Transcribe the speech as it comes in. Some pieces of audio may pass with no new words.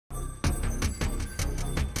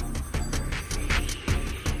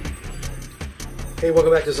Hey,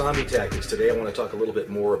 welcome back to Zombie Tactics. Today I want to talk a little bit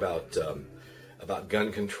more about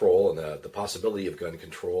gun control and the possibility of gun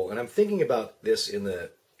control. And I'm thinking about this in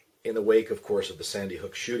the wake, of course, of the Sandy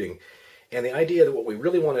Hook shooting, and the idea that what we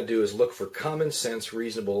really want to do is look for common sense,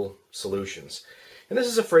 reasonable solutions. And this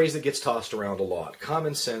is a phrase that gets tossed around a lot: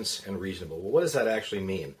 common sense and reasonable. Well, what does that actually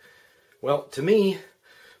mean? Well, to me,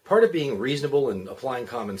 part of being reasonable and applying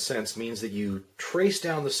common sense means that you trace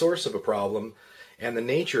down the source of a problem and the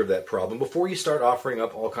nature of that problem before you start offering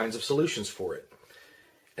up all kinds of solutions for it.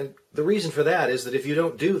 And the reason for that is that if you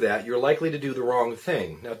don't do that, you're likely to do the wrong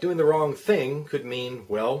thing. Now, doing the wrong thing could mean,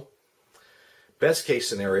 well, best case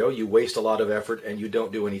scenario, you waste a lot of effort and you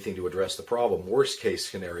don't do anything to address the problem. Worst case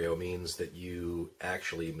scenario means that you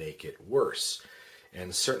actually make it worse.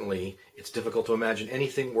 And certainly, it's difficult to imagine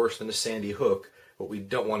anything worse than a Sandy Hook, but we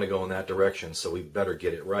don't want to go in that direction, so we better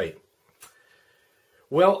get it right.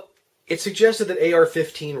 Well, it's suggested that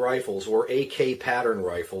AR-15 rifles, or AK pattern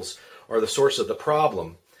rifles, are the source of the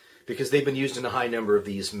problem because they've been used in a high number of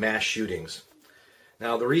these mass shootings.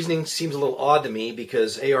 Now, the reasoning seems a little odd to me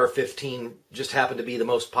because AR-15 just happened to be the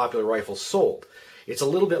most popular rifle sold. It's a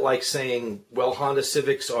little bit like saying, well, Honda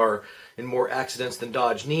Civics are in more accidents than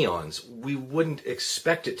Dodge Neons. We wouldn't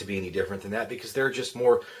expect it to be any different than that because there are just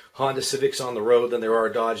more Honda Civics on the road than there are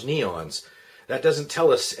Dodge Neons. That doesn't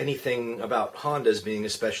tell us anything about Hondas being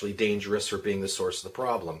especially dangerous or being the source of the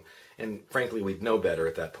problem. And frankly, we'd know better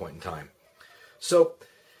at that point in time. So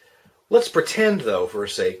let's pretend, though, for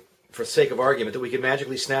sake of argument, that we could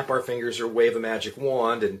magically snap our fingers or wave a magic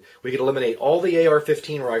wand and we could eliminate all the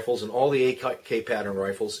AR-15 rifles and all the AK pattern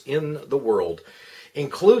rifles in the world,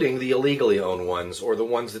 including the illegally owned ones or the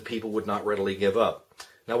ones that people would not readily give up.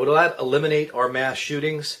 Now, would that eliminate our mass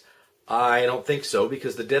shootings? I don't think so,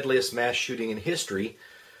 because the deadliest mass shooting in history,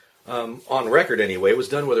 on record anyway, was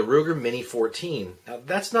done with a Ruger Mini 14. Now,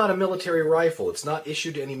 that's not a military rifle. It's not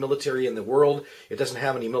issued to any military in the world. It doesn't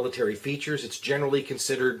have any military features. It's generally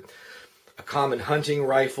considered a common hunting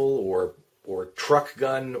rifle or truck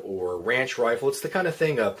gun or ranch rifle. It's the kind of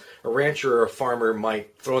thing a rancher or a farmer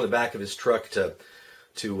might throw in the back of his truck to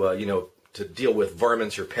deal with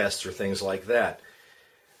varmints or pests or things like that.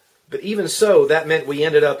 But even so, that meant we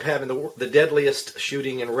ended up having the deadliest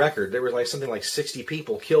shooting in record. There was something like 60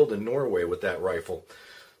 people killed in Norway with that rifle.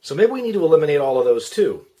 So maybe we need to eliminate all of those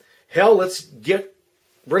too. Hell, let's get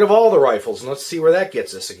rid of all the rifles and let's see where that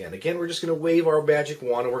gets us again. Again, we're just going to wave our magic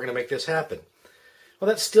wand and we're going to make this happen. Well,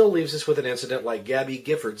 that still leaves us with an incident like Gabby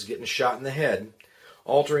Giffords getting shot in the head,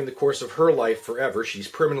 altering the course of her life forever. She's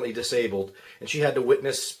permanently disabled, and she had to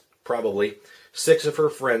witness, probably, 6 of her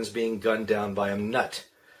friends being gunned down by a nut.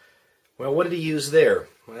 Well, what did he use there?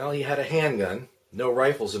 Well, he had a handgun, no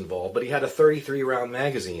rifles involved, but he had a 33-round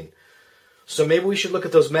magazine. So maybe we should look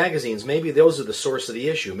at those magazines. Maybe those are the source of the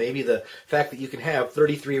issue. Maybe the fact that you can have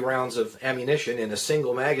 33 rounds of ammunition in a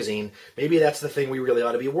single magazine, maybe that's the thing we really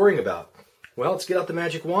ought to be worrying about. Well, let's get out the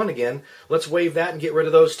magic wand again. Let's wave that and get rid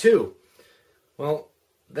of those too. Well,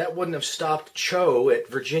 that wouldn't have stopped Cho at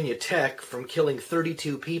Virginia Tech from killing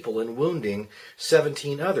 32 people and wounding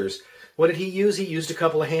 17 others. What did he use? He used a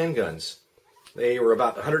couple of handguns. They were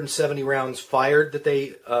about 170 rounds fired that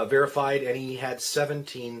they verified, and he had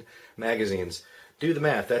 17 magazines. Do the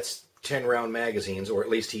math. That's 10-round magazines, or at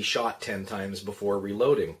least he shot 10 times before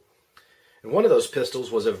reloading. And one of those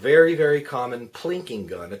pistols was a very, very common plinking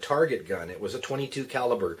gun, a target gun. It was a .22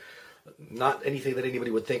 caliber, not anything that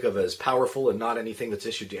anybody would think of as powerful and not anything that's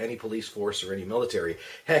issued to any police force or any military.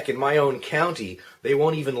 Heck, in my own county, they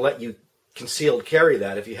won't even let you concealed carry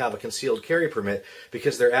that if you have a concealed carry permit,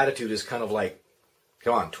 because their attitude is kind of like,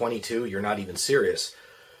 come on, 22, you're not even serious.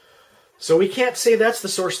 So we can't say that's the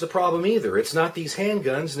source of the problem either. It's not these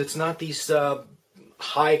handguns and it's not these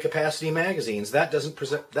high capacity magazines. That doesn't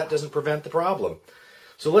prevent the problem.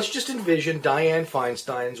 So let's just envision Dianne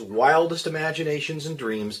Feinstein's wildest imaginations and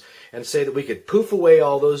dreams and say that we could poof away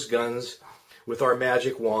all those guns with our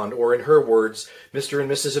magic wand, or in her words, Mr. and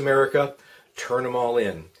Mrs. America, turn them all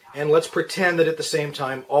in. And let's pretend that at the same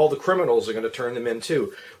time all the criminals are going to turn them in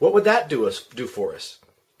too. What would that do for us?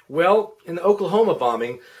 Well, in the Oklahoma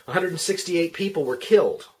bombing, 168 people were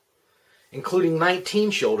killed, including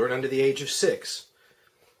 19 children under the age of 6.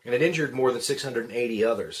 And it injured more than 680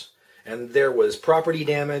 others. And there was property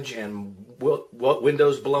damage and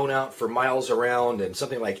windows blown out for miles around, and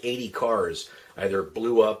something like 80 cars either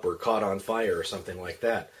blew up or caught on fire or something like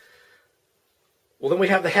that. Well, then we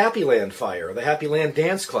have the Happy Land fire, the Happy Land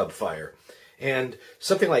Dance Club fire. And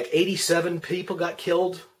something like 87 people got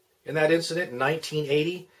killed in that incident in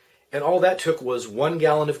 1980. And all that took was 1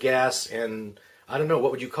 gallon of gas and, I don't know,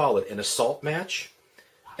 what would you call it, an assault match?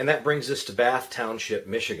 And that brings us to Bath Township,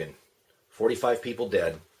 Michigan, 45 people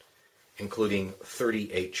dead, including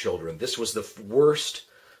 38 children. This was the worst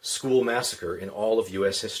school massacre in all of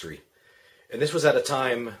U.S. history. And this was at a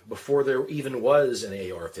time before there even was an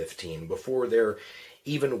AR-15, before there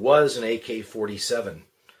even was an AK-47.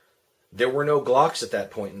 There were no Glocks at that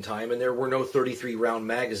point in time, and there were no 33-round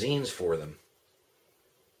magazines for them.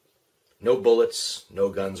 No bullets, no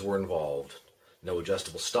guns were involved. No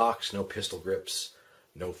adjustable stocks, no pistol grips,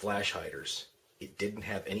 no flash hiders. It didn't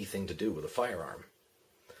have anything to do with a firearm.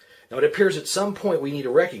 Now it appears at some point we need to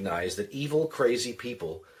recognize that evil, crazy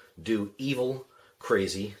people do evil,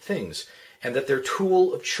 crazy things, and that their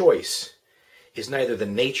tool of choice is neither the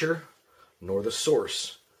nature nor the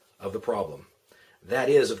source of the problem. That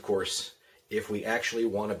is, of course, if we actually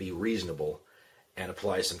want to be reasonable and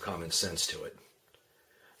apply some common sense to it.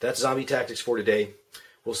 That's Zombie Tactics for today.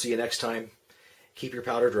 We'll see you next time. Keep your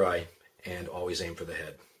powder dry and always aim for the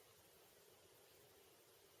head.